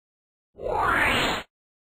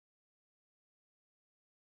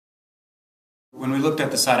when we looked at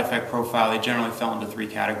the side effect profile, they generally fell into three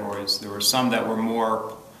categories. There were some that were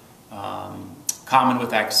more common with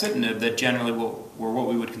Axitinib that generally were what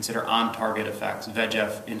we would consider on-target effects,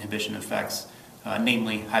 VEGF inhibition effects,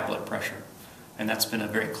 namely high blood pressure. And that's been a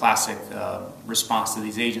very classic response to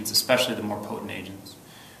these agents, especially the more potent agents.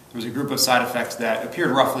 There was a group of side effects that appeared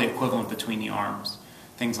roughly equivalent between the arms.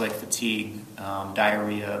 Things like fatigue,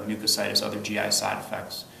 diarrhea, mucositis, other GI side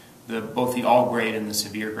effects. Both the all-grade and the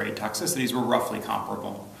severe grade toxicities were roughly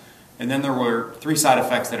comparable. And then there were three side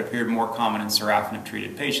effects that appeared more common in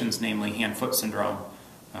Sorafenib-treated patients, namely hand-foot syndrome,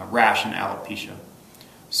 rash, and alopecia.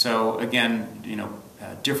 So again,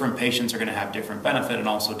 different patients are going to have different benefit and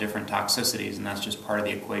also different toxicities, and that's just part of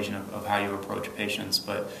the equation of how you approach patients.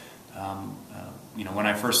 But when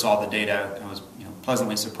I first saw the data, I was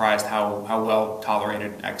pleasantly surprised how well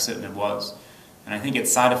tolerated Axitinib was. And I think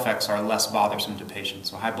its side effects are less bothersome to patients.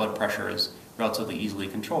 So high blood pressure is relatively easily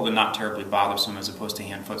controlled and not terribly bothersome as opposed to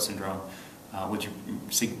hand-foot syndrome, which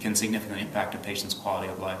can significantly impact a patient's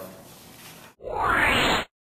quality of life.